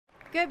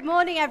Good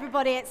morning,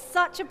 everybody. It's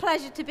such a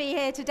pleasure to be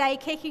here today,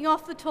 kicking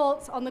off the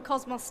talks on the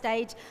Cosmos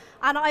stage.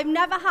 And I've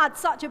never had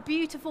such a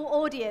beautiful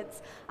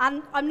audience.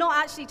 And I'm not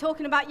actually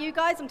talking about you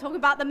guys, I'm talking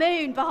about the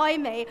moon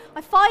behind me.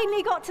 I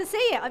finally got to see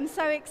it. I'm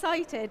so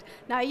excited.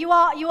 No, you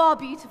are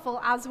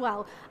beautiful as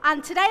well.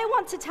 And today I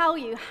want to tell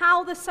you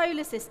how the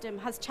solar system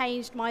has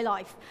changed my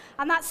life.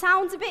 And that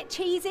sounds a bit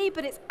cheesy,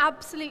 but it's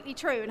absolutely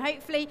true. And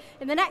hopefully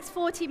in the next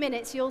 40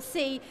 minutes, you'll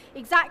see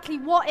exactly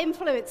what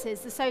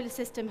influences the solar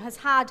system has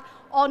had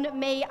on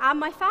me and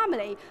my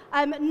family.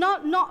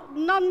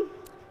 None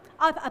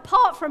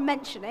apart from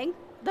mentioning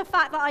the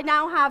fact that I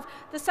now have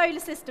the solar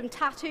system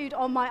tattooed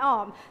on my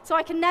arm, so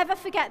I can never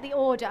forget the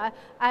order,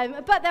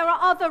 but there are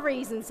other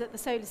reasons that the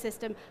solar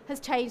system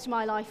has changed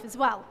my life as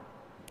well.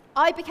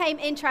 I became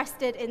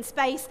interested in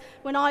space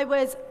when I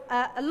was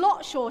a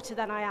lot shorter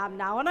than I am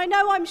now. And I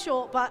know I'm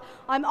short, but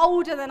I'm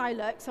older than I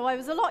look. So I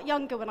was a lot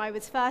younger when I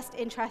was first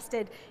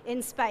interested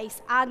in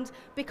space. And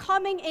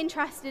becoming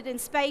interested in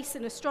space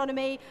and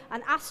astronomy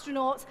and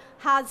astronauts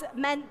has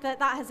meant that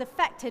that has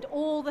affected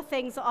all the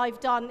things that I've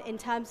done in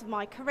terms of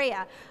my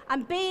career.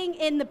 And being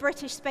in the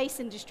British space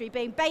industry,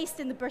 being based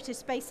in the British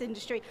space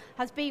industry,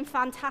 has been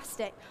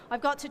fantastic.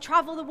 I've got to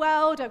travel the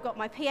world, I've got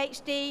my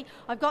PhD,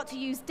 I've got to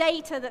use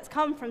data that's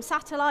come from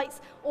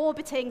satellites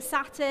orbiting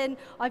Saturn.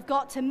 I've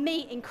got to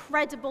meet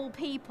incredible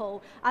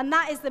people, and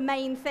that is the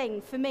main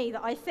thing for me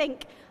that I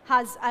think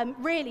has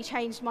really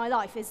changed my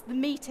life, is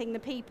meeting the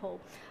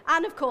people.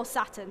 And of course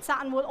Saturn.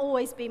 Saturn will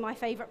always be my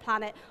favourite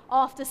planet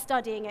after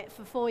studying it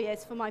for 4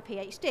 years for my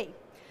PhD.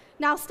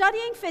 Now,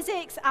 studying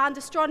physics and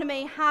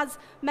astronomy has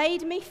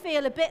made me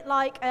feel a bit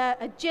like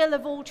a Jill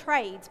of all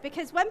trades,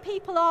 because when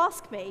people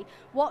ask me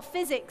what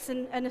physics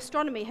and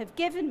astronomy have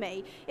given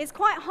me, it's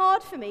quite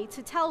hard for me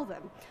to tell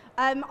them.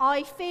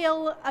 I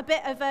feel a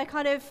bit of a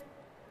kind of,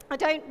 I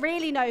don't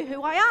really know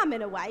who I am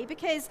in a way,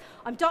 because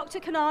I'm Dr.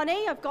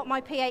 Kanani, I've got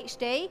my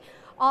PhD,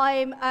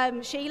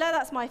 I'm Sheila,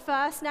 that's my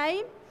first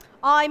name.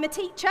 I'm a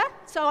teacher,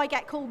 so I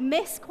get called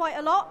Miss quite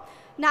a lot.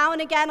 Now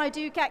and again, I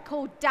do get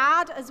called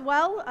Dad as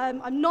well.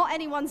 I'm not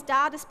anyone's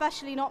dad,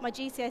 especially not my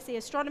GCSE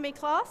astronomy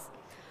class.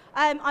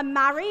 I'm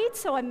married,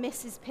 so I'm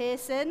Mrs.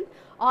 Pearson.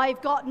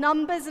 I've got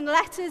numbers and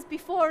letters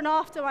before and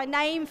after my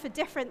name for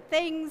different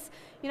things,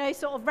 you know,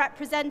 sort of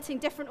representing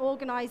different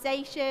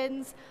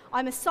organizations.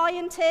 I'm a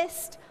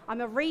scientist, I'm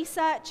a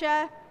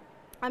researcher,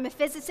 I'm a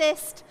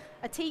physicist,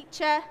 a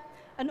teacher,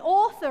 an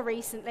author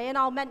recently, and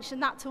I'll mention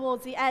that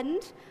towards the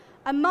end.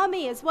 A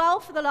mummy as well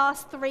for the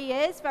last 3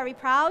 years, very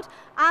proud,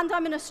 and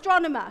I'm an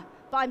astronomer,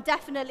 but I'm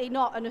definitely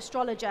not an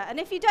astrologer. And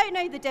if you don't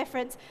know the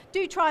difference,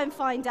 do try and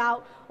find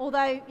out,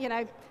 although, you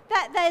know,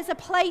 there's a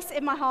place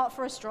in my heart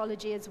for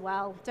astrology as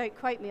well. Don't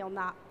quote me on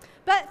that.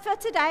 But for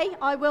today,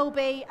 I will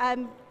be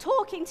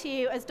talking to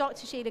you as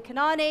Dr. Sheila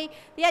Kanani,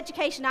 the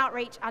Education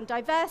Outreach and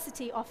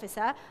Diversity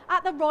Officer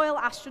at the Royal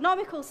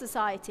Astronomical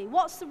Society.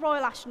 What's the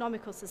Royal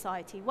Astronomical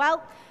Society?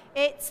 Well,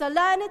 it's a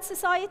learned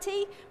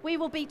society. We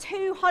will be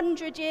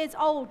 200 years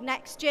old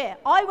next year.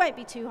 I won't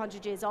be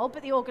 200 years old,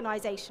 but the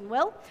organisation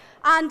will.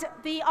 And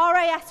the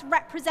RAS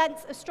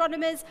represents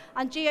astronomers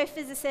and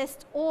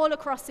geophysicists all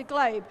across the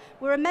globe.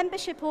 We're a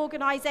membership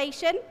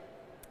organisation.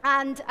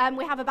 And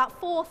we have about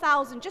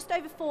 4,000, just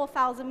over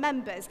 4,000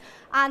 members.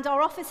 And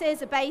our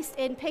offices are based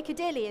in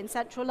Piccadilly in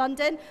central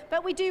London,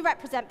 but we do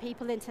represent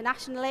people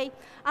internationally.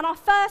 And our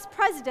first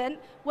president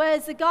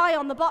was the guy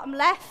on the bottom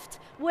left,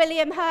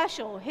 William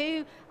Herschel,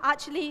 who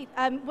actually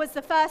was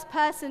the first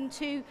person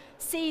to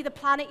see the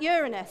planet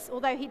Uranus,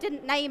 although he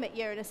didn't name it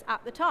Uranus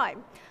at the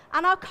time.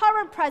 And our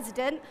current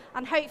president,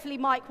 and hopefully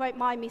Mike won't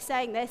mind me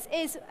saying this,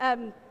 is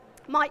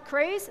Mike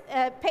Crews,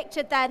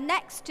 pictured there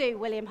next to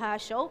William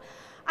Herschel.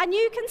 And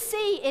you can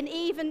see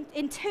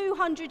in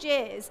 200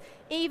 years,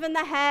 even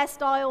the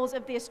hairstyles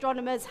of the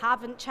astronomers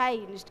haven't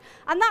changed.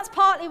 And that's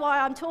partly why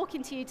I'm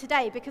talking to you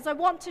today, because I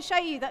want to show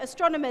you that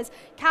astronomers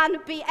can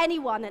be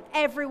anyone and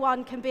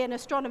everyone can be an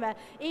astronomer,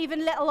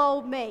 even little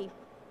old me.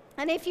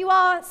 And if you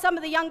are some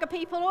of the younger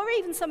people or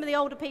even some of the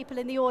older people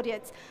in the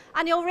audience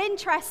and you're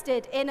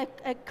interested in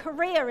a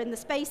career in the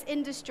space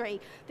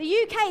industry, the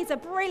UK is a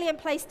brilliant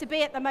place to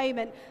be at the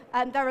moment.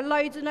 There are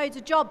loads and loads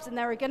of jobs, and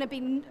there are going to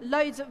be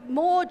loads of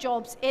more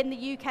jobs in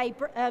the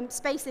UK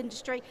space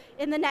industry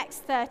in the next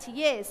 30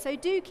 years. So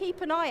do keep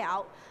an eye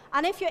out.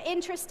 And if you're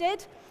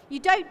interested, you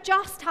don't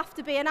just have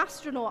to be an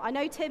astronaut. I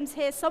know Tim's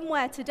here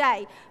somewhere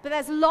today, but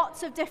there's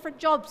lots of different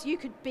jobs. You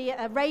could be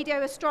a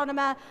radio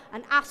astronomer,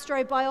 an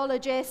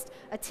astrobiologist,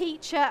 a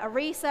teacher, a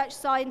research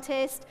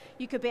scientist.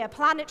 You could be a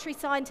planetary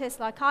scientist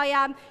like I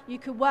am. You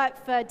could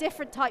work for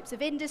different types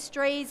of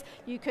industries.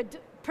 You could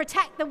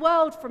protect the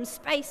world from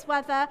space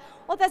weather,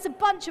 or there's a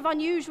bunch of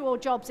unusual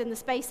jobs in the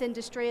space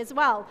industry as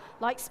well,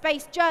 like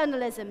space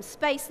journalism,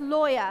 space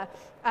lawyer,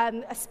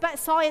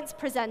 science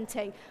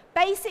presenting.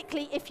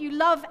 Basically, if you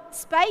love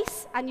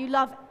space and you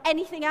love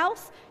anything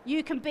else,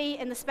 you can be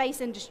in the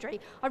space industry.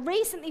 I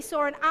recently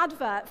saw an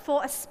advert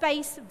for a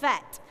space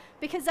vet,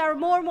 because there are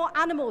more and more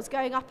animals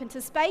going up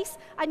into space,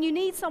 and you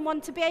need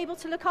someone to be able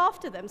to look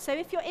after them. So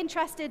if you're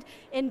interested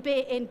in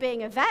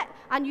being a vet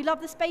and you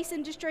love the space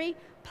industry,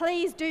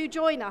 please do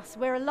join us.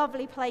 We're a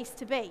lovely place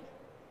to be.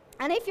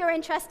 And if you're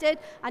interested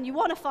and you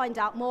want to find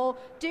out more,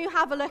 do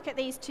have a look at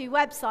these two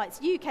websites,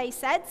 UK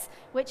SEDS,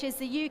 which is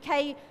the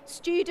UK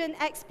Student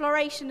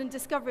Exploration and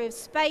Discovery of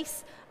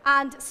Space,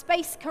 and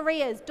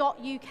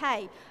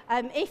spacecareers.uk.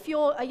 If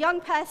you're a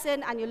young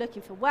person and you're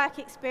looking for work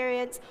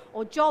experience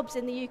or jobs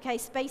in the UK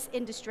space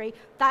industry,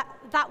 that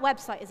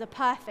website is a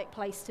perfect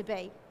place to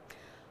be.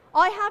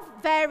 I have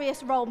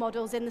various role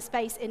models in the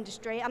space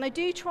industry, and I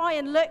do try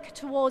and look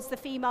towards the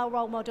female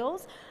role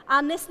models,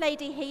 and this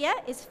lady here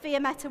is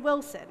Fiametta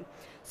Wilson.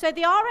 So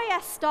the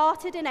RAS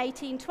started in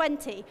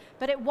 1820,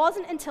 but it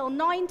wasn't until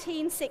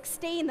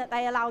 1916 that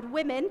they allowed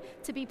women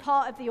to be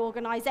part of the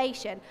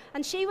organisation,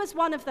 and she was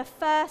one of the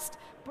first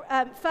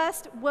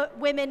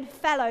women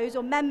fellows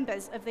or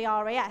members of the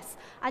RAS,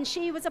 and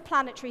she was a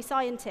planetary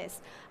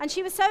scientist. And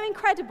she was so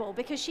incredible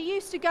because she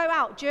used to go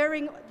out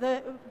during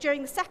the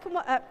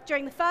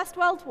First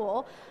World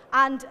War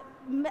and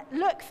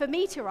look for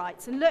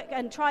meteorites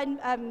and try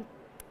and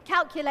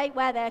calculate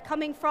where they're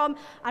coming from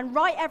and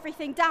write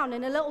everything down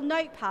in a little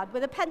notepad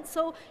with a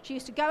pencil. She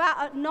used to go out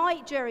at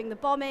night during the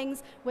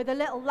bombings with a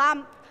little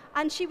lamp,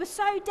 and she was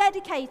so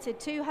dedicated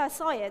to her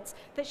science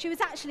that she was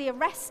actually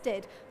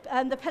arrested.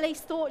 The police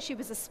thought she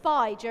was a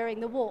spy during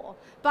the war.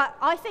 But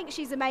I think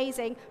she's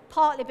amazing,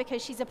 partly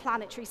because she's a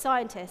planetary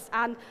scientist.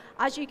 And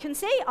as you can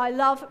see, I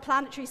love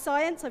planetary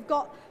science. I've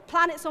got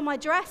planets on my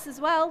dress as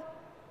well.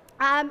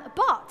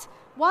 But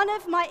one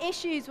of my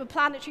issues with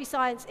planetary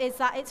science is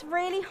that it's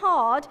really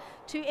hard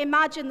to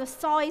imagine the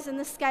size and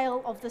the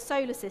scale of the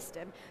solar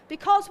system,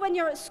 because when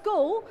you're at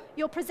school,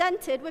 you're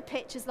presented with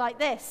pictures like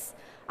this.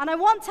 And I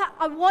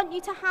want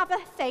you to have a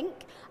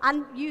think,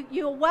 and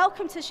you're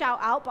welcome to shout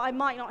out, but I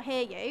might not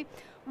hear you.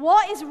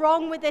 What is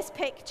wrong with this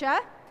picture?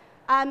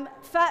 And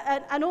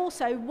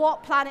also,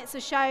 what planets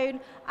are shown,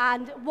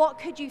 and what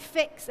could you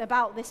fix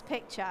about this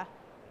picture?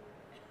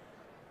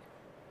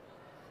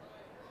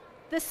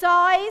 The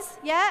size,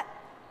 yeah.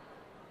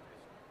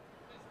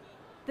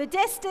 The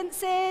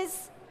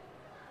distances.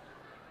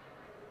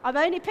 I'm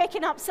only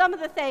picking up some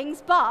of the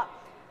things, but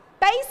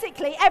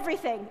basically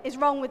everything is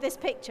wrong with this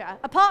picture,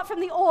 apart from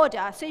the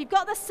order. So you've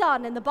got the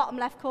sun in the bottom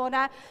left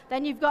corner,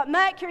 then you've got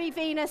Mercury,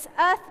 Venus,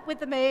 Earth with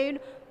the moon,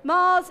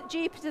 Mars,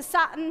 Jupiter,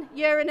 Saturn,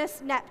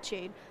 Uranus,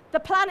 Neptune. The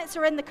planets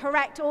are in the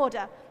correct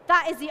order.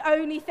 That is the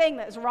only thing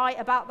that's right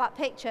about that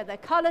picture. The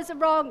colours are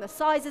wrong, the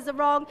sizes are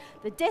wrong,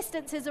 the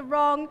distances are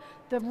wrong,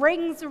 the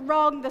rings are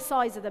wrong, the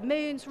size of the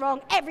moon's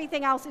wrong,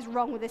 everything else is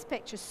wrong with this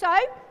picture. So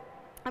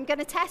I'm going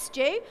to test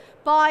you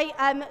by,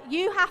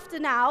 you have to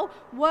now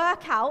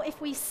work out,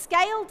 if we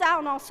scale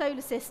down our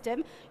solar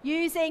system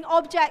using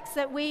objects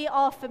that we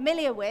are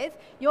familiar with,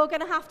 you're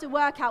going to have to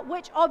work out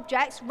which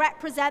objects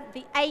represent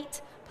the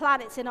 8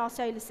 planets in our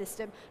solar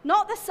system.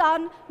 Not the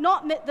sun,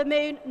 not the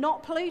moon,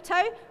 not Pluto,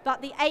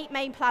 but the 8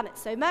 main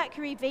planets. So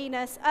Mercury,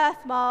 Venus,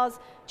 Earth, Mars,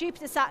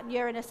 Jupiter, Saturn,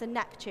 Uranus, and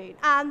Neptune.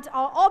 And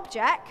our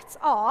objects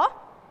are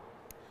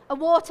a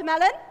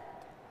watermelon,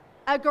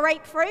 a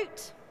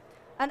grapefruit,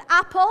 an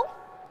apple,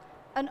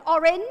 an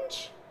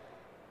orange,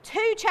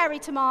 2 cherry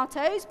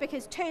tomatoes,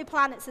 because 2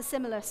 planets are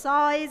similar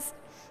size,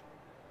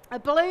 a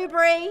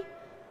blueberry,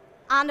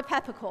 and a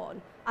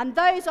peppercorn. And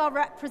those are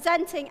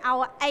representing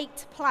our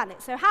 8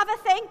 planets. So have a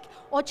think,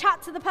 or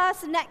chat to the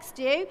person next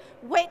to you.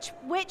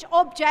 Which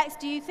objects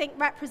do you think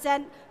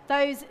represent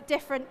those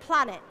different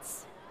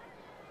planets?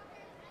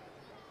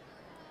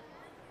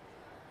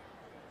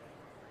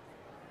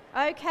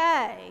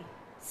 Okay,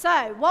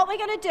 so what we're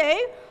going to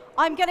do,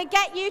 I'm going to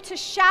get you to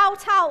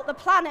shout out the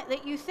planet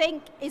that you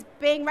think is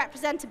being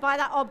represented by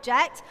that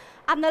object,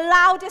 and the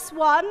loudest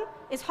one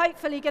is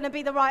hopefully going to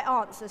be the right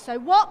answer. So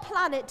what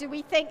planet do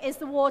we think is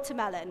the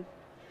watermelon?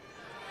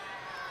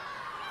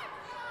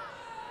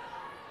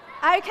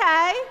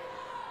 Okay,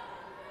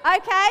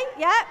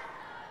 yeah.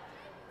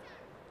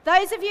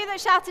 Those of you that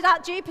shouted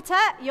out Jupiter,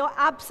 you're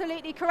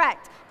absolutely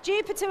correct.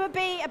 Jupiter would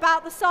be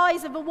about the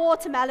size of a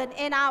watermelon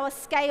in our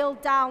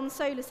scaled down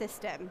solar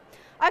system.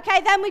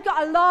 Okay, then we've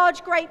got a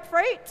large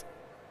grapefruit.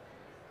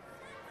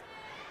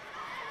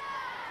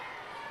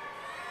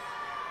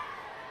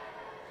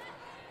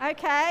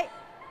 Okay,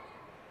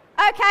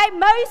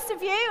 most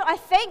of you, I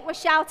think, were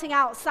shouting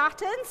out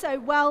Saturn, so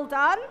well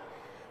done.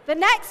 The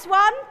next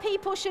one,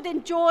 people should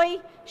enjoy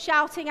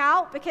shouting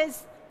out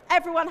because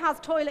everyone has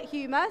toilet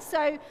humour.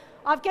 So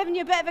I've given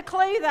you a bit of a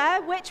clue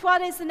there. Which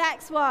one is the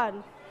next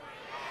one?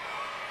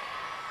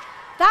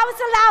 That was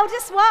the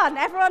loudest one.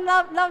 Everyone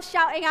loves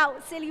shouting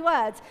out silly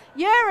words.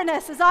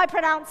 Uranus, as I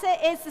pronounce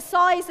it, is the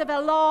size of a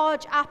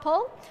large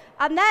apple.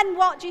 And then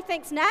what do you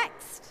think's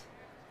next?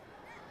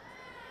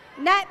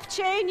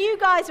 Neptune. You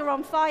guys are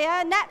on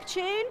fire.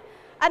 Neptune.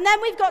 And then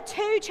we've got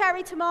 2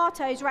 cherry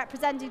tomatoes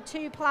representing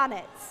 2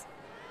 planets.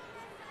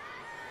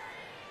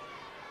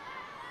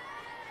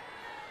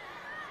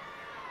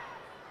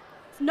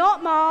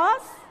 not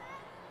Mars,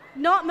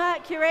 not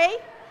Mercury.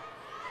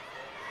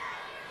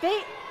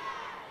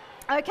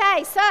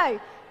 Okay, so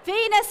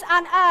Venus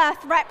and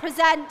Earth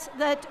represent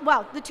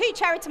the two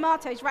cherry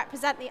tomatoes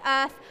represent the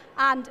Earth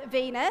and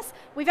Venus.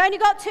 We've only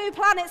got 2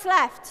 planets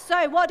left,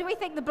 so what do we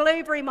think the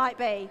blueberry might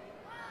be?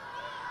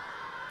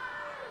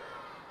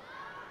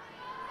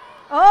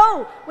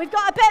 Oh, we've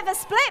got a bit of a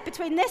split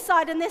between this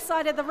side and this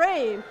side of the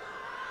room.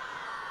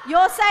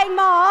 You're saying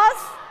Mars?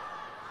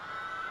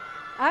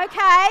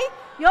 Okay,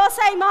 you're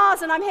saying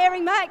Mars, and I'm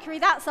hearing Mercury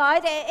that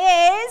side.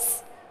 It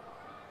is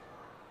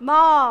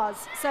Mars.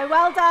 So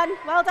well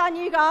done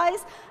you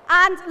guys.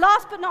 And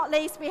last but not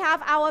least, we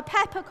have our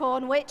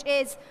peppercorn, which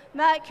is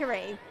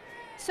Mercury.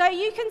 So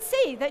you can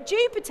see that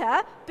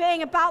Jupiter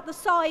being about the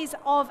size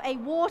of a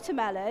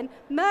watermelon,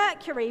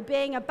 Mercury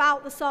being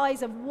about the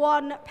size of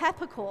 1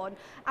 peppercorn,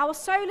 our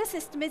solar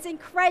system is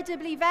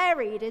incredibly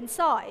varied in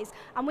size,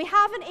 and we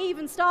haven't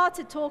even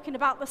started talking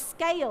about the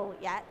scale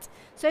yet.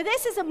 So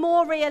this is a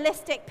more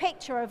realistic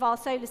picture of our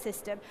solar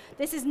system.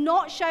 This is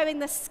not showing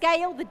the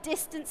scale, the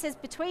distances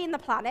between the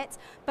planets,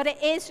 but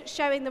it is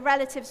showing the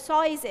relative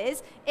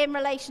sizes in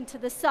relation to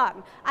the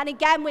sun. And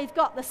again, we've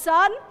got the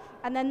sun,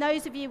 and then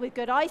those of you with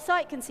good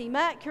eyesight can see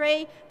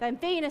Mercury, then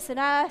Venus and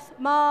Earth,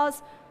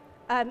 Mars,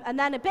 and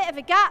then a bit of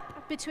a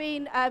gap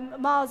between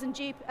Mars and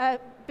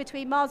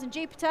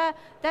Jupiter,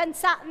 then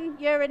Saturn,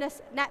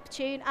 Uranus,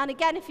 Neptune, and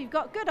again, if you've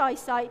got good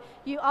eyesight,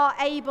 you are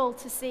able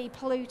to see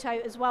Pluto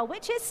as well,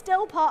 which is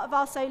still part of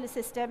our solar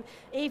system,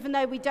 even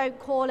though we don't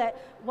call it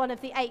one of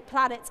the 8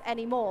 planets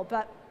anymore,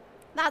 but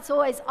that's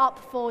always up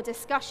for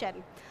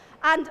discussion.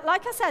 And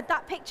like I said,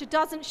 that picture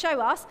doesn't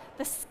show us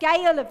the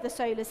scale of the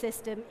solar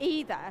system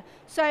either.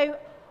 So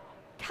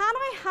can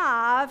I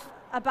have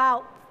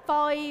about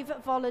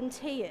 5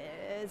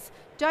 volunteers?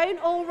 Don't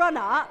all run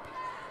up.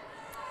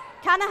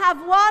 Can I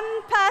have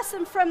 1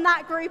 person from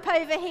that group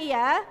over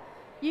here?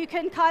 You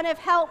can kind of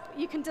help,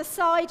 you can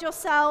decide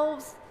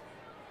yourselves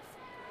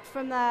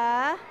from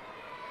there.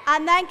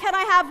 And then can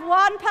I have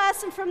 1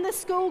 person from the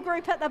school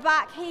group at the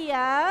back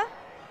here?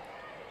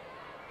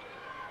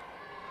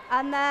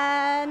 And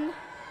then,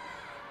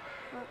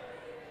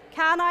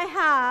 can I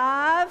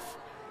have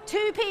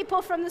 2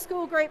 people from the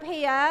school group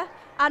here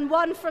and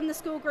 1 from the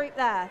school group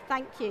there?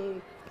 Thank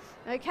you.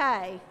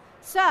 Okay,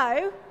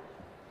 so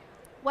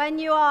when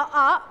you are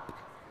up,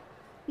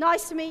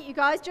 nice to meet you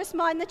guys, just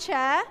mind the chair.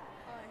 Hi.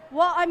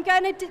 What I'm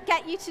going to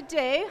get you to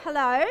do,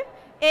 hello,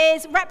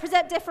 is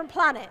represent different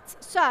planets.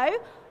 So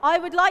I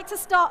would like to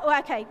start,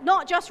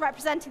 not just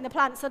representing the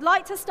planets, I'd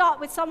like to start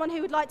with someone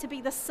who would like to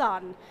be the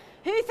sun.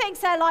 Who thinks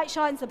their light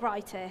shines the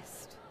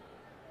brightest?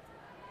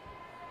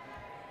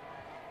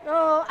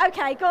 Oh,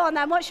 okay, go on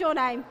then. What's your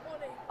name?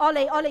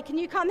 Ollie. Ollie, can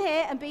you come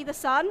here and be the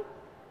sun?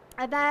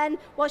 And then,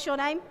 what's your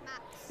name?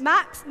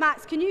 Max.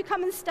 Max, can you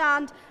come and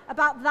stand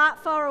about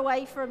that far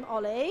away from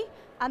Ollie?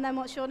 And then,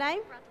 what's your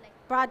name?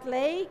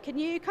 Bradley. Can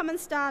you come and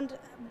stand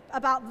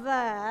about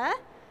there?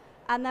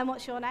 And then,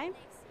 what's your name?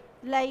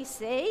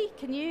 Lacey.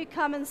 Can you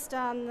come and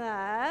stand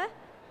there?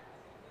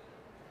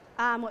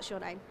 And what's your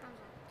name?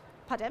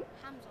 Pardon?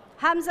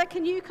 Hamza,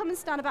 can you come and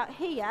stand about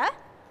here?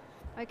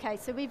 Okay,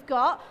 so we've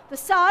got the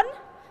sun,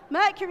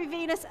 Mercury,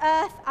 Venus,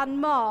 Earth, and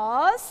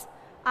Mars,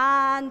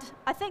 and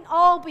I think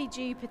I'll be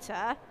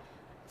Jupiter.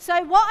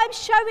 So what I'm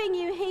showing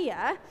you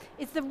here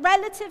is the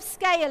relative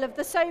scale of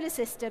the solar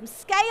system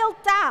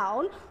scaled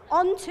down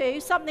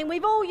onto something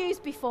we've all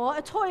used before,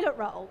 a toilet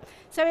roll.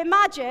 So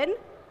imagine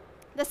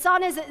the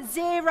sun is at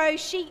 0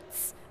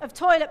 sheets of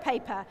toilet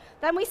paper.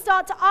 Then we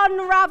start to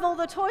unravel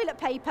the toilet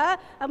paper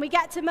and we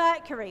get to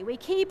Mercury. We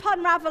keep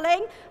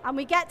unraveling and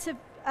we get to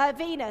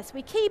Venus.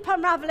 We keep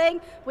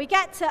unraveling, we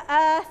get to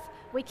Earth,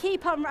 we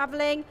keep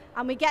unraveling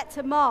and we get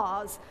to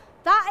Mars.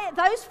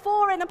 Those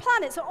 4 inner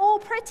planets are all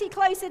pretty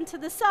close into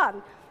the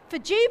sun. For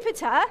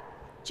Jupiter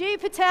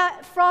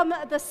from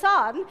the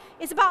sun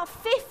is about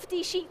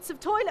 50 sheets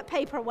of toilet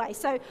paper away.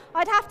 So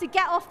I'd have to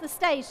get off the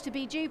stage to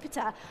be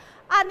Jupiter.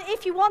 And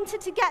if you wanted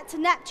to get to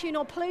Neptune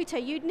or Pluto,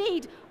 you'd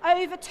need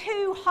over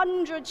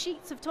 200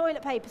 sheets of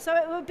toilet paper. So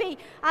it would be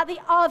at the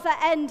other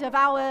end of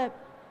our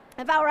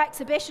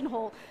exhibition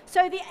hall.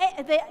 So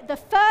the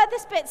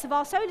furthest bits of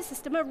our solar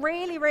system are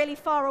really, really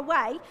far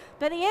away,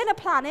 but the inner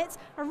planets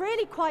are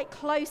really quite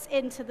close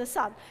into the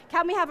sun.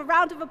 Can we have a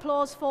round of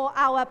applause for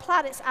our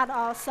planets and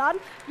our sun?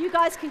 You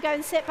guys can go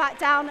and sit back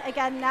down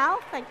again now.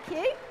 Thank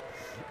you.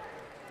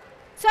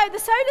 So the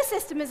solar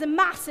system is a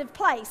massive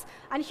place,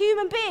 and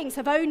human beings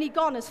have only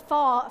gone as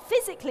far,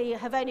 physically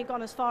have only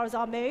gone as far as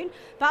our moon,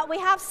 but we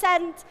have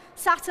sent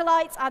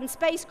satellites and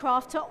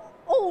spacecraft to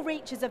all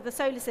reaches of the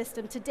solar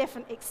system to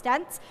different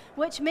extents,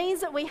 which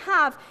means that we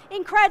have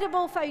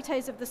incredible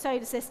photos of the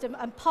solar system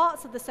and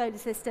parts of the solar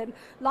system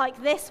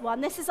like this one.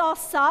 This is our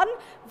sun,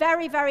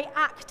 very, very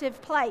active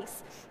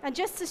place. And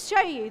just to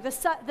show you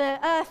the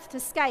Earth to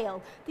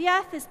scale, the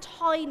Earth is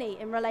tiny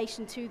in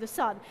relation to the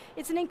sun.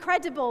 It's an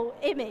incredible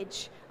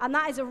image, and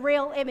that is a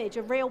real image,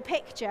 a real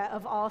picture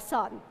of our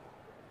sun.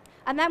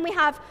 And then we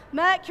have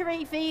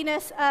Mercury,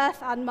 Venus,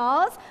 Earth, and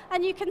Mars,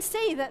 and you can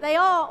see that they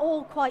are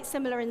all quite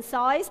similar in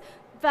size.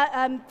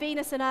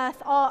 Venus and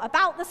Earth are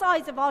about the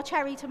size of our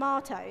cherry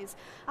tomatoes.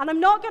 And I'm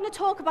not going to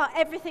talk about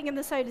everything in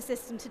the solar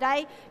system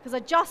today because I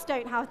just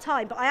don't have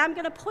time, but I am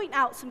going to point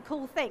out some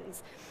cool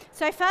things.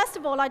 So first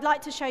of all, I'd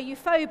like to show you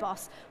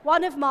Phobos,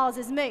 one of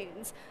Mars's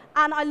moons.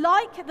 And I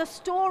like the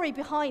story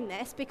behind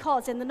this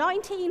because in the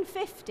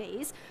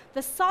 1950s,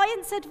 the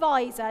science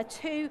advisor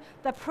to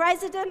the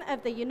President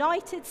of the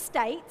United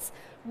States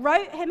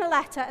wrote him a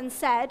letter and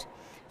said,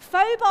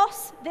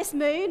 Phobos, this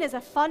moon, is a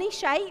funny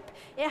shape.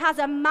 It has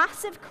a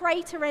massive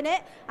crater in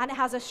it, and it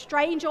has a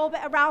strange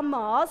orbit around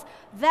Mars.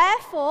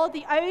 Therefore,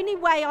 the only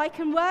way I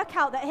can work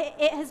out that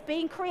it has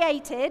been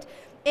created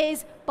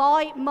is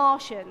by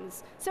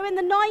Martians. So in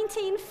the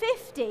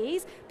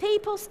 1950s,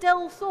 people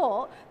still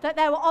thought that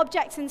there were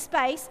objects in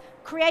space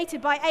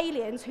created by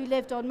aliens who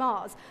lived on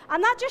Mars.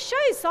 And that just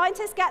shows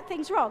scientists get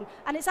things wrong.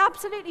 And it's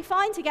absolutely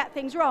fine to get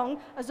things wrong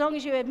as long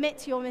as you admit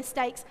to your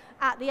mistakes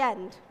at the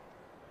end.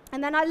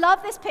 And then I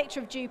love this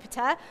picture of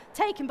Jupiter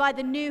taken by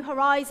the New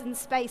Horizons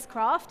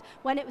spacecraft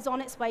when it was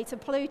on its way to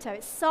Pluto.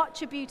 It's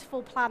such a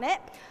beautiful planet.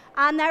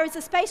 And there is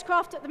a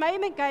spacecraft at the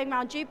moment going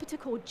around Jupiter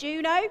called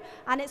Juno,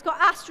 and it's got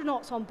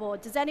astronauts on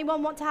board. Does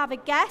anyone want to have a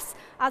guess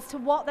as to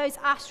what those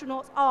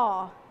astronauts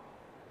are?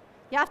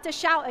 You have to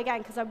shout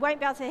again because I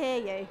won't be able to hear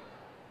you.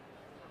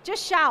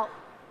 Just shout.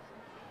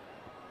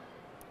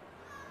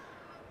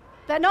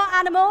 They're not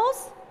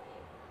animals.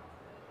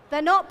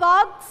 They're not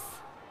bugs.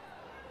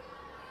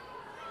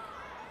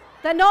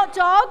 They're not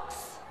dogs.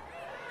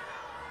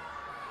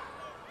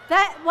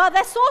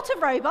 They're sort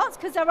of robots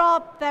because there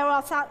are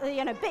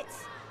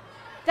bits.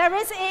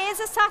 It is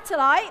a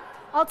satellite.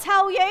 I'll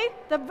tell you,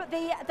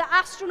 the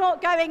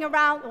astronaut going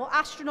around, or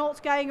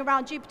astronauts going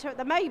around Jupiter at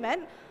the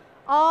moment,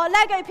 are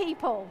Lego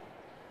people.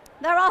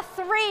 There are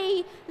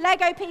 3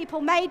 Lego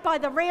people made by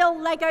the real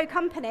Lego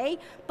company,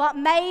 but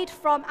made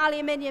from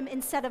aluminium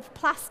instead of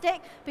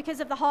plastic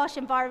because of the harsh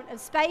environment of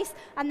space,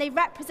 and they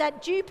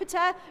represent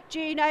Jupiter,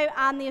 Juno,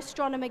 and the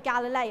astronomer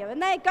Galileo. And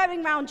they're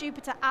going around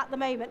Jupiter at the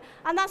moment,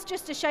 and that's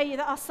just to show you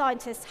that our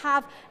scientists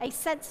have a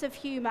sense of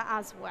humor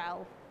as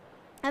well.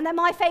 And then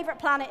my favorite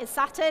planet is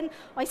Saturn.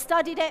 I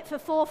studied it for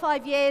 4 or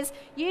 5 years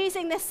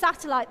using this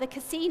satellite, the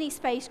Cassini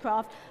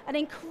spacecraft, an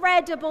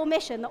incredible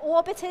mission that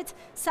orbited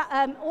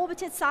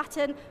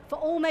Saturn for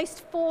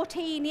almost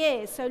 14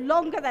 years, so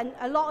longer than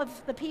a lot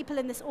of the people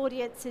in this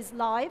audience's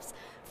lives.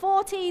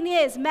 14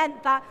 years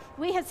meant that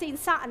we have seen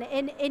Saturn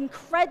in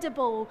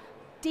incredible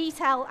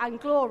detail and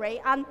glory,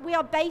 and we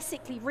are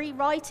basically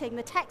rewriting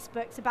the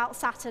textbooks about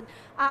Saturn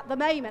at the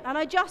moment. And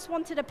I just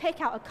wanted to pick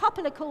out a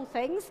couple of cool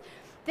things.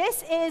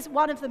 This is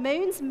one of the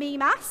moons,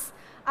 Mimas,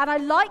 and I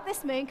like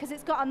this moon because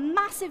it's got a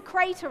massive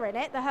crater in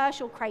it, the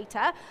Herschel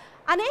crater.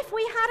 And if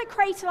we had a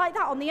crater like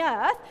that on the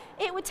Earth,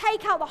 it would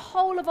take out the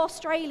whole of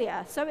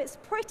Australia. So it's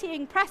pretty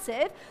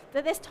impressive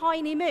that this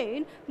tiny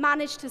moon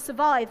managed to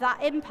survive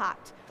that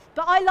impact.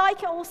 But I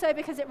like it also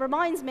because it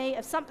reminds me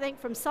of something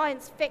from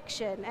science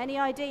fiction. Any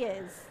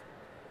ideas?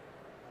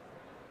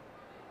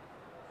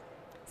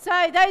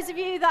 So those of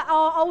you that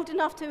are old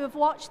enough to have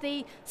watched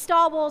the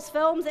Star Wars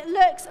films, it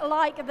looks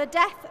like the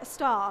Death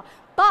Star.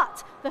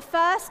 But the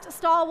first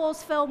Star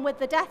Wars film with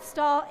the Death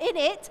Star in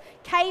it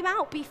came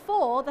out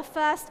before the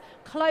first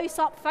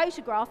close-up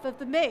photograph of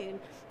the moon.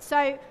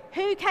 So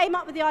who came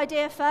up with the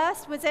idea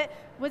first? Was it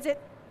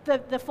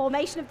the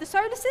formation of the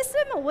solar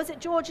system, or was it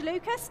George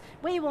Lucas?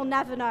 We will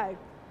never know.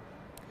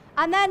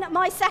 And then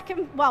my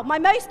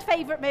most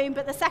favorite moon,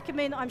 but the second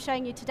moon that I'm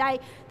showing you today,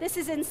 this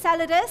is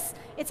Enceladus.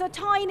 It's a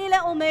tiny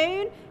little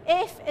moon.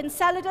 If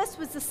Enceladus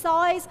was the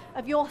size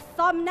of your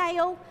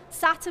thumbnail,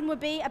 Saturn would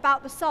be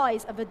about the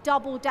size of a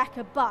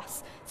double-decker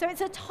bus. So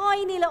it's a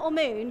tiny little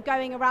moon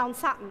going around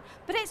Saturn.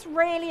 But it's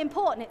really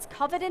important. It's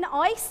covered in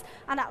ice,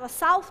 and at the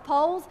South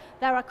Poles,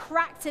 there are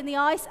cracks in the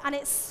ice, and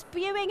it's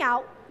spewing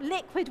out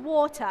liquid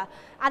water,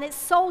 and it's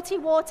salty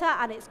water,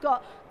 and it's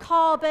got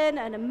carbon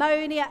and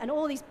ammonia and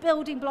all these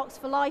building blocks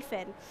for life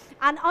in.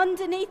 And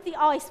underneath the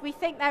ice, we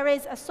think there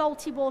is a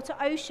salty water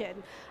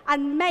ocean.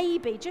 And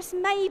maybe, just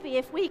maybe,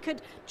 if we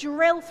could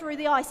drill through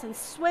the ice and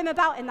swim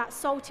about in that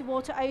salty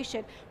water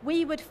ocean,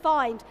 we would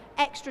find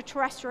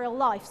extraterrestrial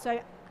life. So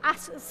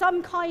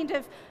some kind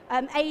of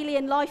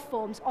alien life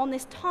forms on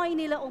this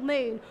tiny little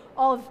moon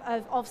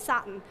of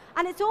Saturn.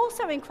 And it's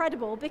also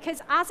incredible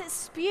because as it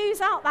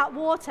spews out that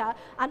water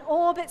and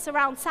orbits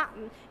around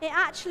Saturn, it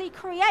actually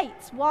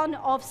creates one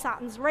of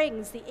Saturn's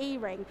rings, the E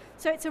ring.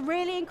 So it's a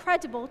really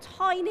incredible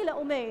tiny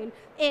little moon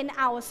in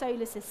our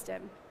solar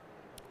system.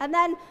 And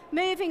then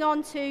moving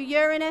on to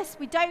Uranus,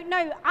 we don't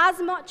know as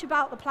much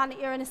about the planet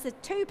Uranus. There's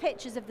 2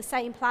 pictures of the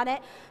same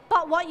planet.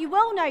 But what you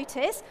will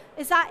notice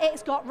is that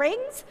it's got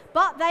rings,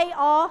 but they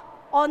are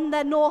on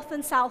the north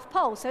and south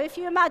pole. So if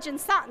you imagine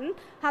Saturn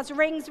has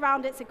rings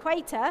around its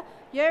equator,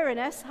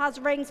 Uranus has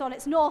rings on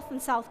its north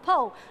and south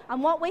pole.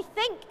 And what we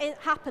think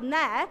happened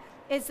there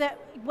is that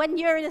when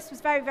Uranus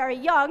was very, very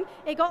young,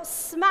 it got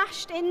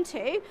smashed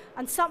into,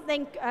 and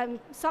something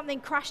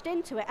crashed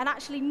into it and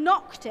actually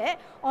knocked it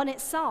on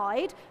its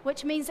side,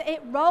 which means that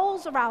it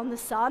rolls around the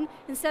sun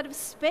instead of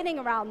spinning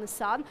around the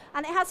sun,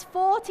 and it has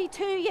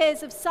 42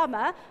 years of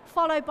summer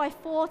followed by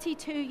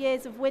 42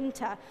 years of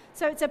winter.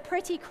 So it's a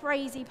pretty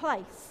crazy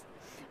place.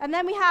 And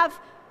then we have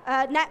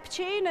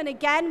Neptune, and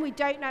again, we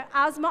don't know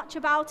as much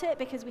about it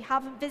because we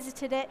haven't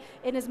visited it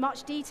in as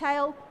much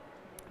detail.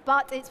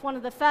 But it's one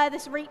of the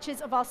furthest reaches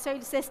of our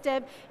solar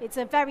system. It's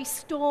a very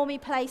stormy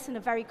place and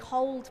a very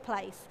cold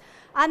place.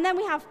 And then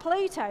we have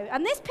Pluto.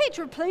 And this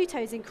picture of Pluto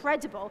is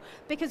incredible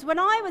because when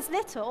I was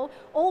little,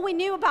 all we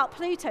knew about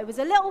Pluto was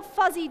a little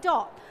fuzzy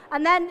dot.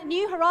 And then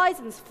New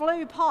Horizons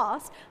flew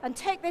past and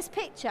took this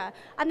picture.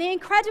 And the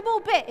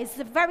incredible bit is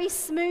the very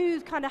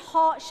smooth kind of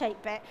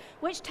heart-shaped bit,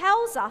 which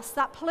tells us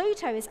that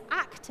Pluto is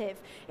active.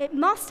 It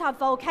must have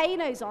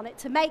volcanoes on it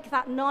to make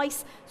that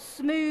nice,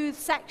 smooth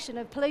section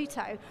of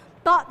Pluto.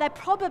 But they're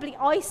probably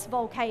ice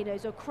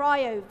volcanoes or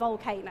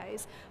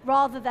cryovolcanoes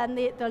rather than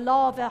the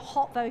lava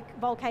hot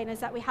volcanoes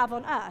that we have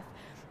on Earth.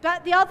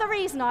 But the other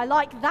reason I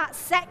like that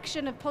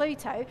section of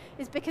Pluto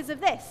is because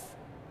of this.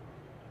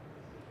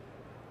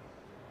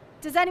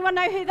 Does anyone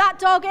know who that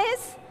dog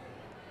is?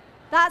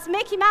 That's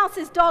Mickey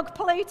Mouse's dog,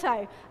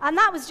 Pluto, and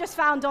that was just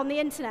found on the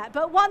internet.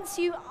 But once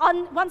you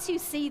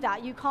see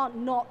that, you can't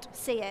not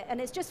see it, and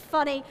it's just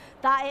funny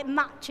that it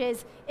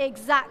matches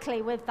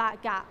exactly with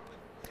that gap.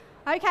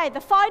 Okay, the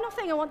final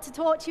thing I want to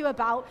talk to you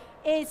about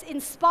is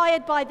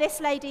inspired by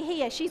this lady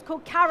here. She's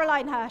called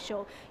Caroline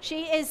Herschel.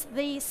 She is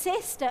the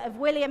sister of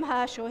William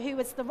Herschel, who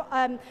was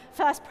the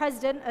first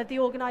president of the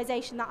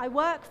organization that I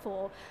work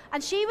for.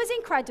 And she was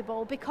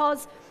incredible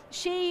because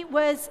she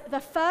was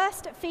the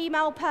first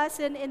female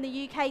person in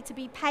the UK to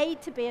be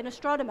paid to be an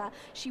astronomer.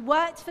 She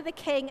worked for the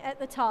king at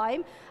the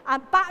time,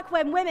 back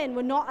when women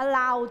were not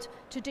allowed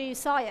to do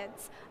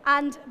science.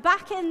 And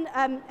back in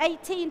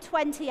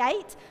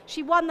 1828,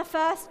 she won the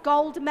first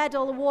gold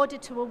medal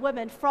awarded to a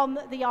woman from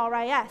the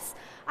RAS.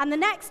 And the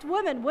next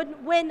woman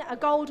wouldn't win a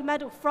gold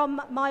medal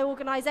from my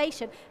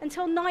organization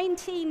until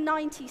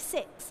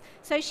 1996.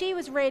 So she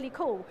was really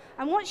cool.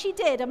 And what she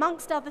did,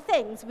 amongst other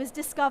things, was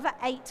discover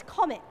 8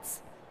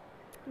 comets.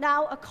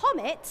 Now, a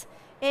comet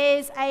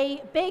is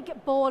a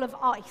big ball of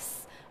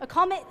ice.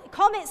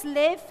 Comets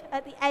live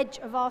at the edge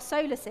of our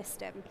solar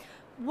system,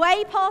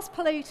 way past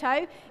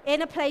Pluto,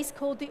 in a place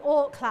called the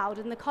Oort cloud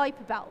in the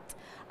Kuiper belt.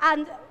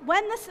 And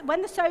when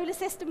the solar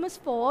system was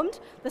formed,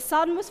 the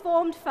sun was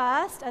formed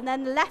first, and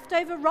then the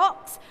leftover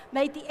rocks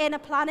made the inner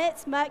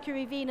planets,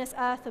 Mercury, Venus,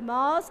 Earth, and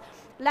Mars.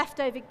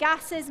 Leftover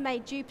gases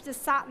made Jupiter,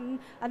 Saturn,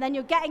 and then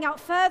you're getting out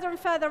further and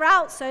further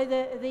out, so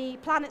the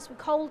planets were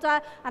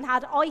colder and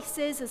had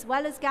ices as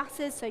well as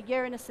gases, so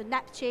Uranus and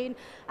Neptune.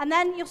 And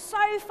then you're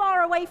so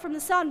far away from the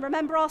sun.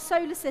 Remember our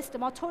solar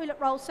system, our toilet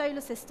roll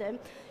solar system.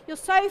 You're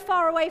so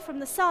far away from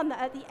the sun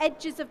that at the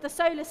edges of the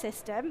solar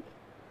system,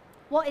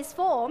 what is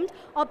formed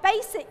are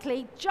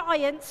basically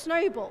giant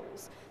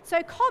snowballs.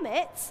 So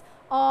comets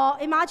are,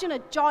 imagine a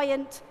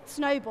giant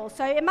snowball.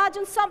 So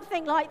imagine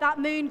something like that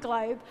moon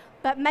globe,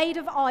 but made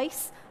of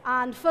ice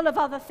and full of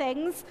other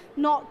things,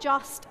 not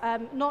just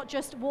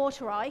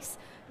water ice,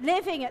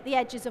 living at the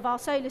edges of our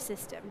solar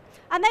system.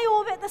 And they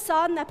orbit the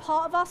sun, they're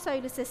part of our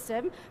solar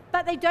system,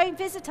 but they don't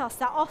visit us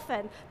that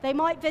often. They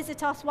might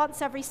visit us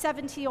once every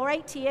 70 or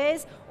 80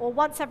 years, or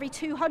once every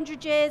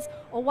 200 years,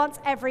 or once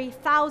every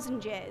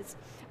 1,000 years.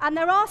 And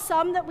there are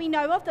some that we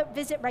know of that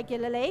visit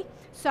regularly.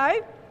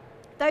 So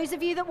those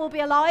of you that will be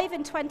alive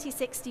in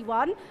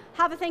 2061,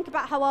 have a think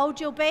about how old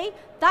you'll be.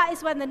 That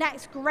is when the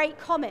next great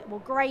comet will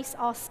grace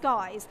our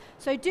skies.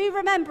 So do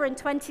remember in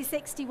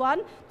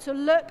 2061 to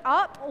look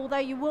up, although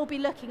you will be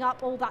looking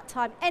up all that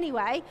time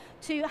anyway,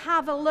 to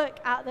have a look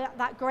at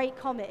that great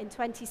comet in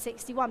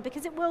 2061,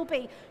 because it will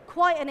be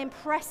quite an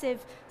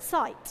impressive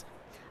sight.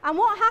 And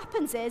what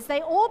happens is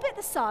they orbit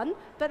the sun,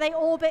 but they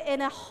orbit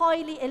in a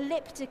highly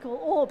elliptical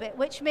orbit,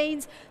 which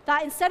means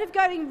that instead of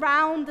going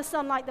round the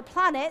sun like the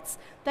planets,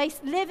 they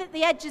live at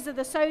the edges of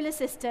the solar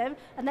system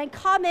and then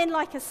come in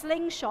like a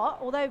slingshot,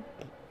 although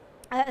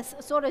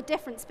at sort of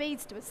different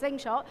speeds to a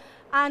slingshot,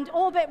 and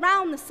orbit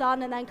round the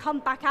sun and then come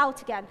back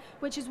out again,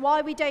 which is why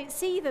we don't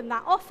see them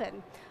that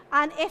often.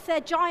 And if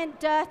they're giant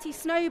dirty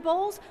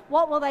snowballs,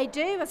 what will they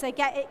do as they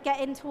get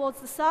in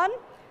towards the sun?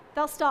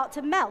 They'll start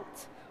to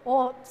melt,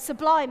 or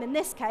sublime in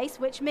this case,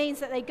 which means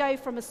that they go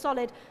from a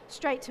solid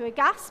straight to a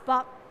gas,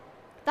 but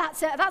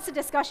that's a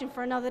discussion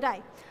for another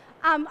day.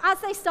 As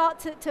they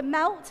start to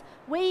melt,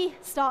 we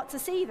start to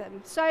see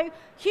them. So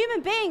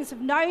human beings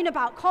have known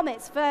about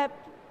comets for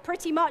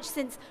pretty much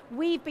since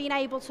we've been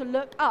able to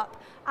look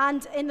up.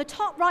 And in the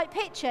top right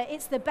picture,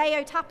 it's the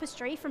Bayeux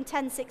Tapestry from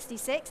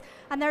 1066,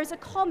 and there is a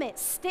comet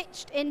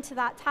stitched into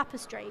that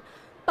tapestry.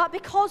 But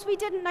because we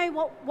didn't know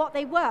what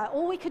they were,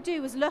 all we could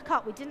do was look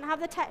up. We didn't have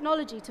the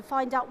technology to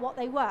find out what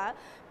they were.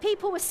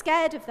 People were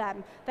scared of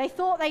them. They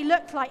thought they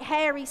looked like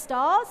hairy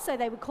stars, so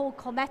they were called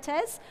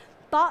cometes.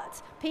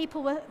 But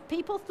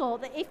people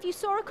thought that if you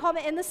saw a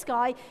comet in the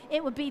sky,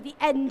 it would be the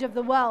end of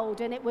the world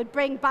and it would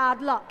bring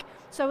bad luck.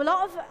 So a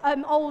lot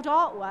of old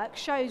artwork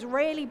shows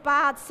really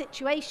bad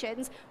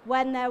situations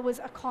when there was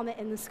a comet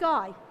in the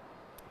sky.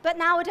 But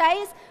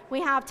nowadays,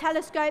 we have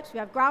telescopes, we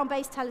have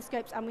ground-based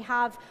telescopes, and we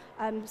have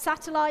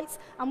satellites,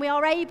 and we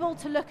are able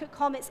to look at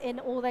comets in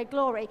all their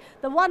glory.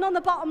 The one on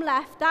the bottom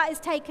left, that is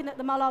taken at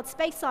the Mullard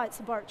Space Science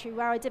Laboratory,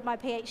 where I did my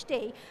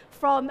PhD,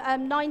 from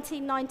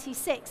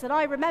 1996. And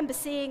I remember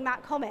seeing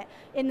that comet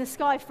in the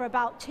sky for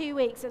about 2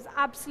 weeks. It was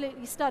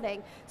absolutely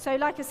stunning. So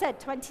like I said,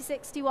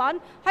 2061,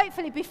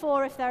 hopefully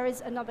before, if there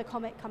is another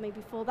comet coming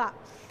before that.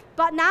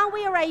 But now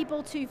we are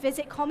able to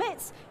visit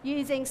comets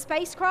using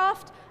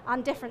spacecraft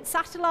and different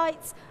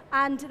satellites,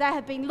 and there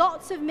have been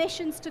lots of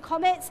missions to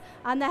comets,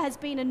 and there has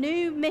been a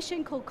new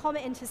mission called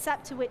Comet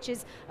Interceptor, which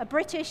is a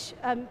British,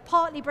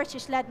 partly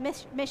British-led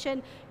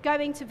mission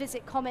going to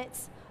visit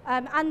comets.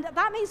 And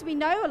that means we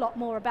know a lot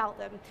more about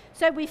them.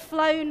 So we've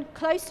flown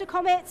close to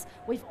comets,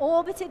 we've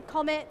orbited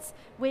comets,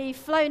 we've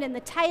flown in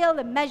the tail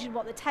and measured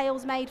what the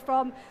tail's made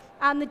from,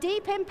 and the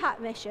Deep Impact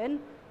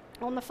mission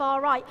on the far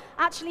right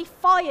actually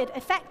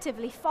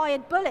effectively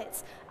fired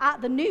bullets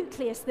at the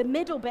nucleus, the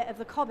middle bit of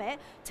the comet,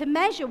 to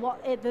measure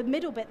what the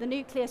middle bit, the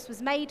nucleus,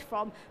 was made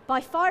from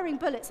by firing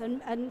bullets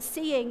and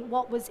seeing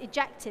what was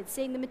ejected,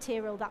 seeing the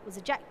material that was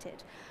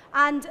ejected.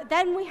 And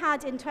then we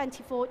had, in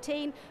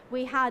 2014,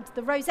 we had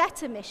the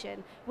Rosetta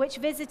mission, which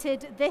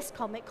visited this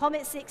comet,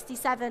 Comet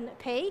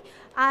 67P,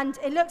 and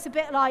it looks a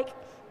bit like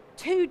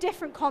two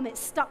different comets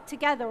stuck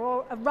together,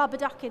 or a rubber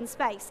duck in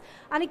space.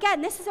 And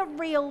again, this is a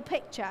real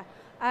picture,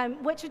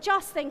 which I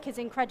just think is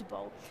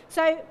incredible.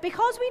 So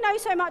because we know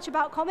so much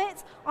about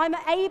comets, I'm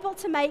able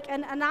to make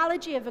an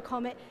analogy of a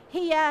comet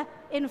here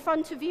in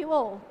front of you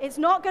all. It's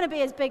not going to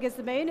be as big as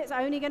the moon, it's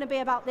only going to be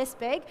about this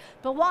big,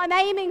 but what I'm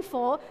aiming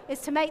for is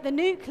to make the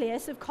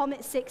nucleus of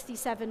Comet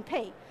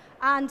 67P.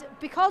 And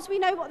because we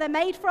know what they're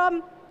made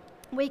from,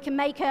 we can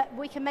make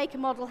a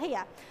model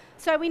here.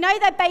 So we know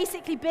they're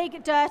basically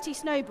big, dirty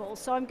snowballs.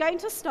 So I'm going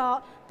to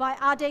start by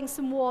adding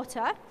some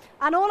water.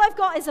 And all I've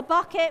got is a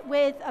bucket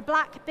with a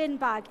black bin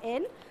bag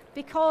in,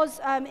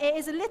 because it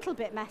is a little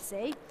bit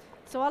messy.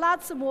 So I'll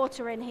add some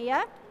water in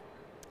here.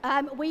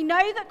 We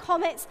know that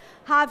comets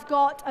have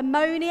got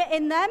ammonia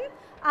in them,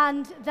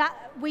 and that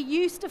we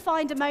used to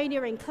find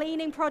ammonia in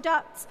cleaning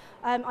products.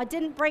 I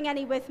didn't bring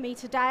any with me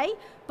today,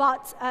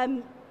 but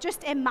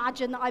just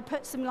imagine that I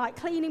put some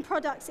cleaning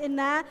products in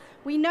there.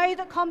 We know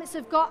that comets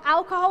have got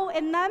alcohol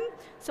in them,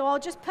 so I'll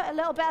just put a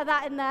little bit of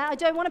that in there. I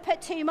don't want to put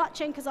too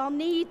much in because I'll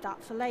need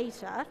that for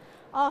later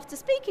after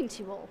speaking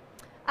to you all.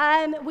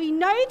 We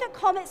know that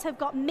comets have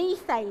got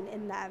methane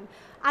in them,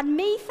 and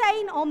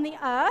methane on the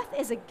Earth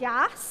is a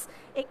gas.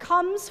 It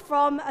comes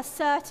from a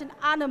certain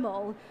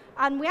animal,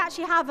 and we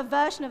actually have a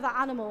version of that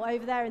animal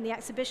over there in the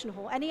exhibition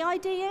hall. Any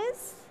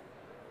ideas?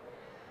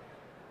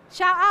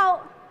 Shout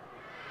out.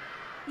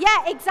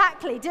 Yeah,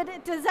 exactly.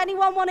 Does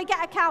anyone want to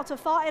get a cow to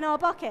fart in our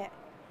bucket?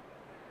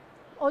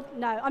 Or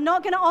no, I'm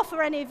not going to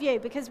offer any of you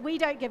because we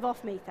don't give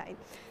off methane.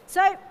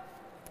 So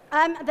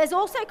there's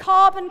also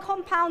carbon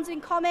compounds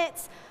in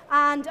comets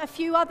and a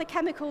few other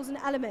chemicals and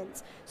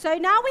elements. So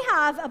now we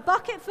have a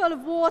bucket full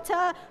of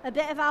water, a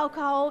bit of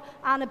alcohol,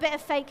 and a bit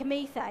of fake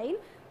methane,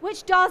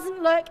 which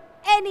doesn't look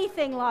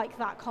anything like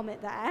that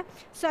comet there.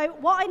 So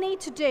what I need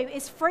to do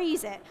is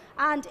freeze it.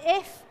 And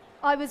if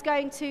I was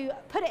going to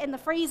put it in the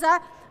freezer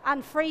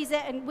and freeze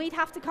it, and we'd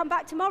have to come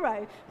back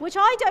tomorrow, which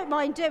I don't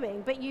mind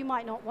doing, but you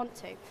might not want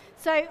to.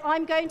 So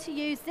I'm going to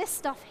use this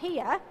stuff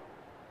here,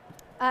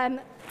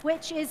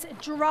 which is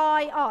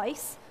dry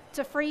ice,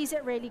 to freeze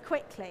it really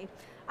quickly.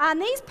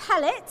 And these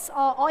pellets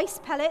are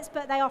ice pellets,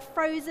 but they are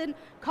frozen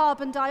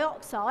carbon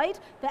dioxide,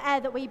 the air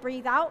that we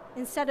breathe out,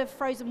 instead of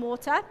frozen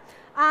water.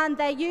 And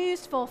they're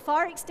used for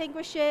fire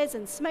extinguishers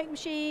and smoke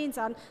machines,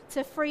 and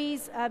to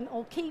freeze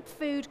or keep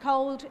food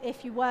cold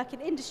if you work in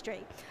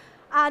industry.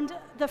 And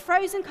the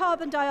frozen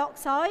carbon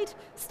dioxide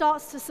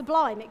starts to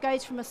sublime. It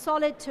goes from a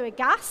solid to a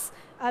gas,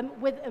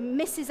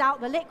 misses out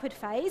the liquid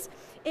phase.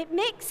 It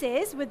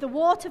mixes with the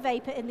water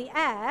vapor in the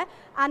air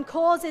and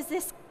causes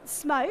this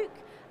smoke.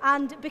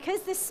 And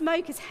because this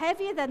smoke is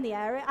heavier than the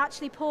air, it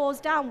actually pours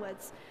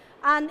downwards.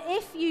 And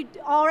if you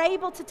are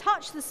able to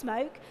touch the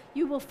smoke,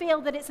 you will feel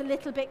that it's a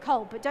little bit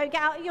cold. But don't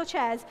get out of your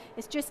chairs.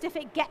 It's just if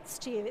it gets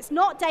to you. It's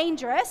not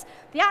dangerous.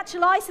 The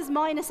actual ice is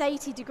minus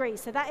 80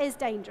 degrees, so that is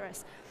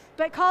dangerous.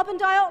 But carbon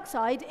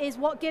dioxide is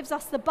what gives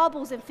us the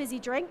bubbles in fizzy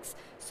drinks.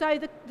 So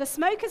the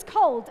smoke is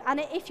cold, and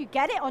if you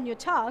get it on your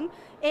tongue,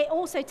 it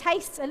also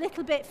tastes a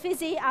little bit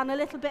fizzy and a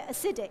little bit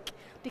acidic,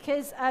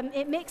 because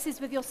it mixes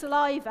with your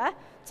saliva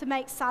to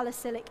make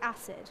salicylic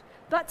acid.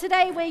 But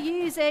today we're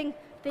using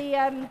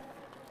the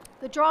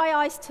dry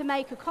ice to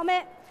make a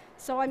comet,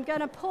 so I'm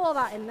going to pour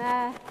that in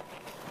there.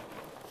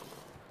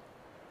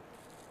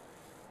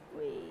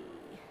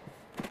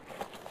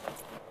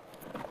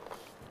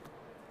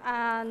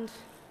 And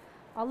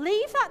I'll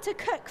leave that to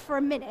cook for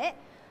a minute.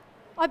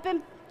 I've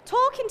been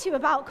talking to you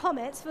about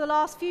comets for the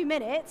last few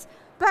minutes,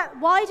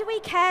 But why do we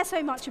care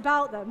so much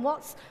about them?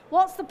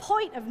 What's the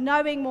point of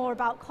knowing more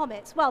about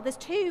comets? Well, there's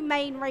two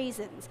main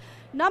reasons.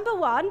 Number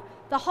one,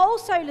 the whole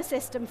solar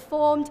system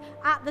formed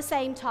at the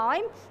same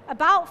time,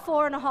 about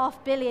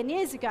 4.5 billion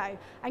years ago.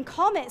 And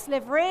comets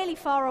live really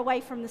far away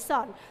from the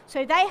sun,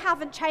 so they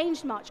haven't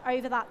changed much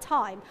over that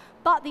time.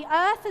 But the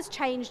Earth has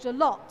changed a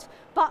lot.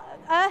 But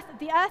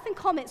the Earth and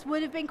comets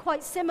would have been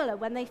quite similar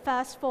when they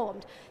first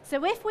formed.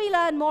 So if we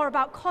learn more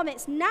about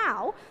comets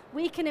now,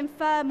 we can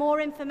infer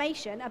more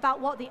information about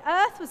what the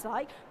Earth was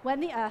like when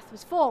the Earth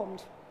was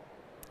formed.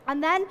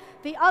 And then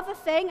the other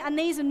thing, and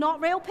these are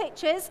not real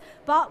pictures,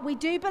 but we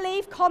do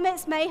believe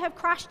comets may have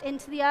crashed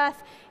into the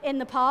Earth in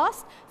the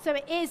past. So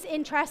it is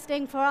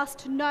interesting for us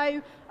to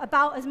know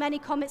about as many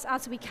comets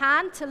as we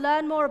can, to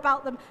learn more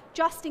about them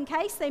just in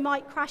case they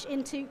might crash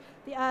into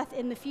the Earth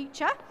in the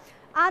future.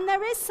 And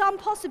there is some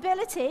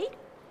possibility,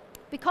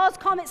 because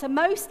comets are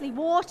mostly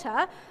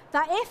water,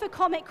 that if a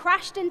comet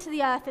crashed into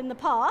the Earth in the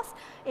past,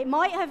 it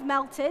might have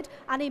melted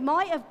and it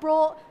might have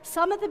brought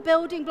some of the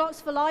building blocks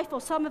for life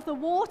or some of the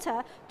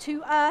water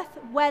to Earth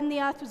when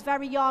the Earth was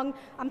very young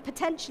and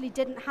potentially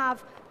didn't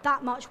have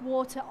that much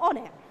water on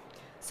it.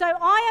 So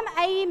I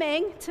am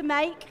aiming to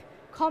make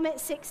Comet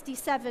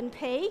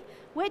 67P,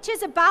 which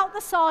is about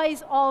the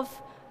size of,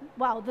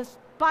 well,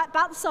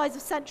 about the size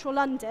of central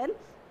London.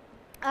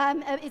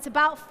 It's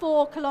about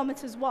 4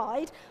 kilometers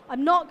wide.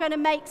 I'm not going to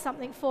make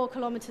something 4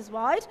 kilometers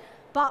wide,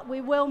 but we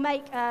will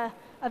make a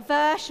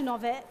version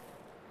of it.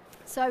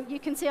 So you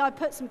can see I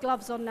put some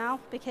gloves on now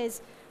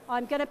because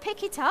I'm going to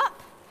pick it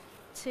up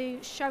to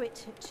show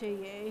it to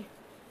you.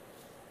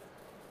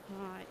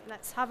 All right,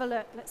 let's have a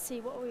look. Let's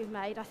see what we've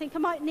made. I think I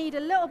might need a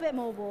little bit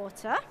more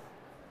water.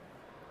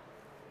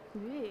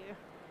 Ooh.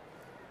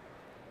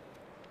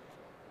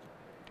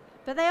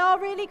 But they are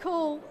really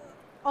cool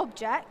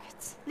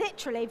objects,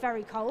 literally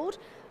very cold,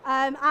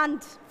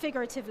 and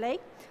figuratively.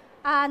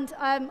 And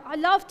I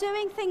love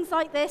doing things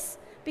like this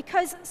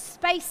because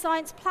space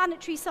science,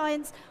 planetary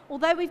science,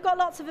 although we've got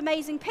lots of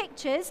amazing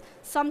pictures,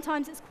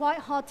 sometimes it's quite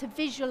hard to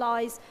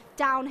visualize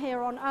down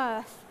here on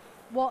Earth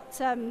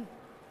what,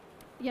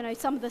 you know,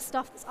 some of the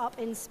stuff that's up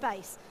in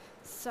space.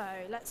 So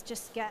let's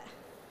just get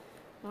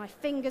my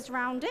fingers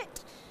around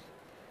it.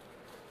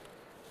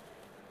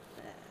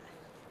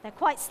 They're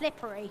quite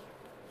slippery.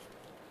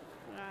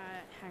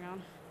 Right, hang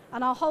on.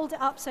 And I'll hold it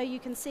up so you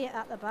can see it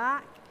at the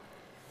back.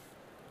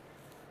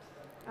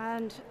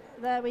 And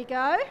there we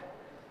go.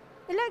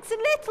 It looks a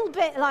little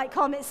bit like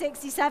Comet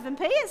 67P.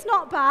 It's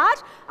not bad.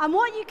 And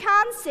what you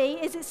can see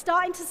is it's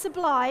starting to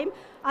sublime.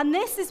 And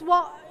this is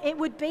what it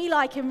would be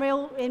like in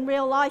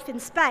real life in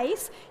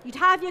space. You'd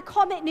have your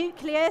comet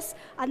nucleus,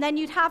 and then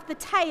you'd have the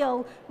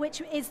tail,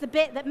 which is the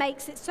bit that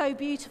makes it so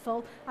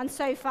beautiful and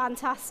so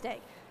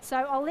fantastic. So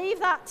I'll leave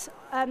that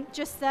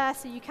just there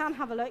so you can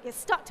have a look. It's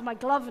stuck to my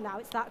glove now,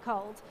 it's that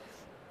cold.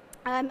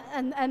 And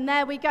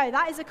there we go.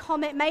 That is a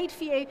comet made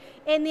for you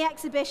in the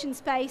exhibition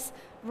space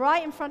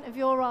right in front of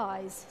your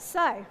eyes. So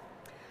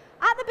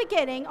at the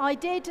beginning, I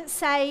did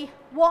say,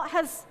 what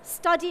has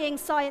studying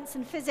science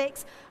and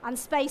physics and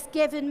space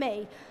given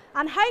me?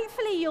 And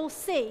hopefully you'll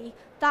see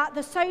that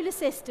the solar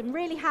system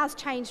really has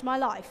changed my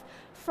life.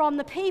 From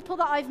the people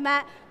that I've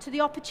met to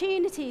the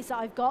opportunities that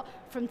I've got,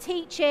 from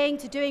teaching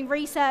to doing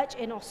research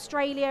in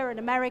Australia and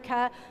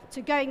America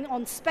to going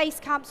on space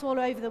camps all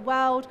over the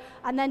world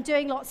and then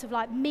doing lots of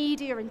like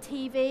media and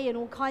TV and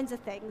all kinds of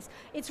things.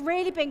 It's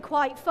really been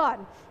quite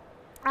fun.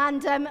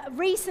 And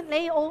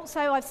recently also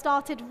I've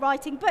started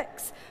writing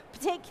books,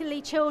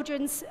 particularly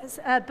children's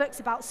books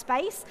about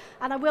space,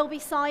 and I will be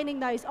signing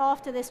those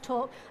after this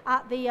talk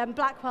at the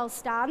Blackwell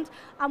stand.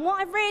 And what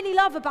I really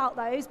love about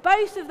those,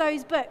 both of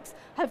those books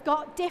have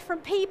got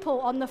different people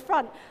on the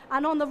front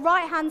and on the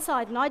right hand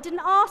side, and I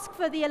didn't ask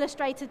for the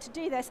illustrator to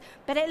do this,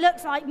 but it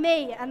looks like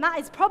me, and that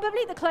is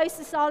probably the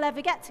closest I'll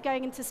ever get to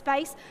going into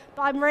space,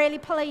 but I'm really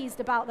pleased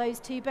about those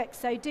two books,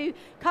 so do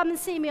come and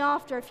see me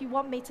after if you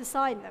want me to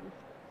sign them.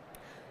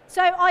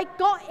 So I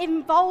got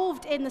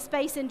involved in the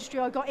space industry.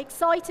 I got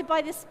excited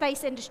by the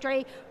space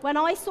industry when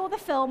I saw the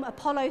film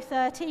Apollo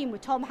 13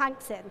 with Tom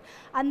Hanks in.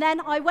 And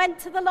then I went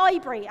to the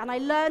library and I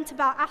learned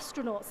about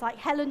astronauts like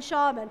Helen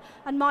Sharman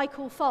and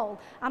Michael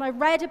Foale. And I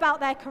read about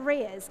their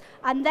careers.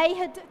 And they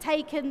had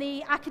taken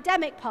the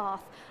academic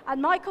path. And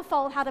Michael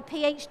Foale had a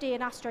PhD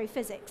in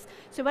astrophysics.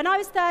 So when I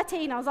was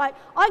 13, I was like,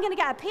 I'm going to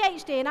get a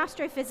PhD in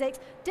astrophysics.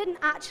 Didn't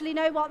actually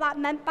know what that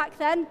meant back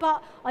then,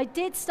 but I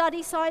did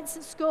study science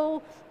at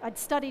school. I'd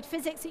studied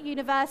physics at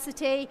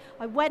university.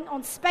 I went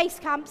on space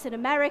camps in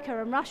America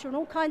and Russia and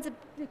all kinds of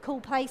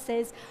cool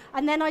places.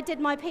 And then I did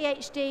my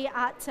PhD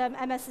at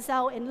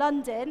MSSL in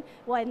London,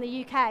 well, in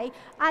the UK.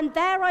 And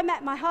there I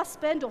met my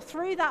husband, or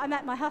through that I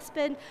met my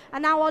husband.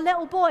 And now our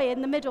little boy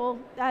in the middle,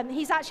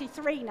 he's actually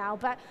 3 now,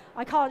 but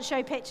I can't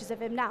show pictures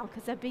of him now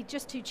because they'd be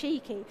just too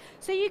cheeky.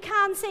 So you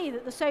can see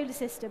that the solar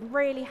system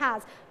really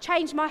has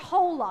changed my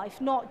whole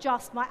life, not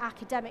just my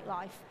academic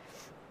life.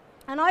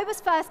 And I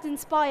was first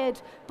inspired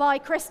by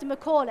Krista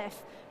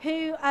McAuliffe,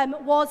 who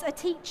was a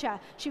teacher.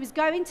 She was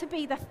going to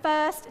be the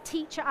first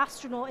teacher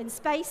astronaut in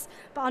space,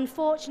 but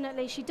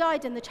unfortunately she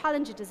died in the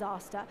Challenger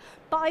disaster.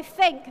 But I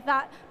think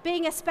that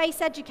being a space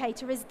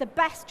educator is the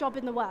best job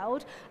in the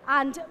world,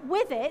 and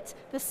with it,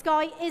 the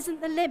sky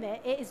isn't the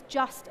limit, it is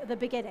just the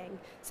beginning.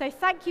 So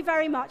thank you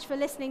very much for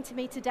listening to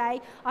me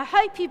today. I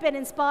hope you've been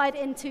inspired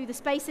into the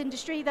space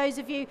industry, those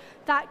of you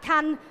that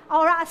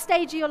are at a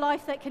stage of your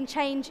life that can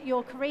change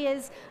your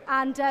careers,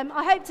 and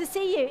I hope to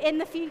see you in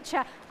the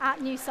future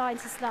at New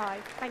Scientist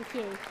Live. Thank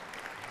you.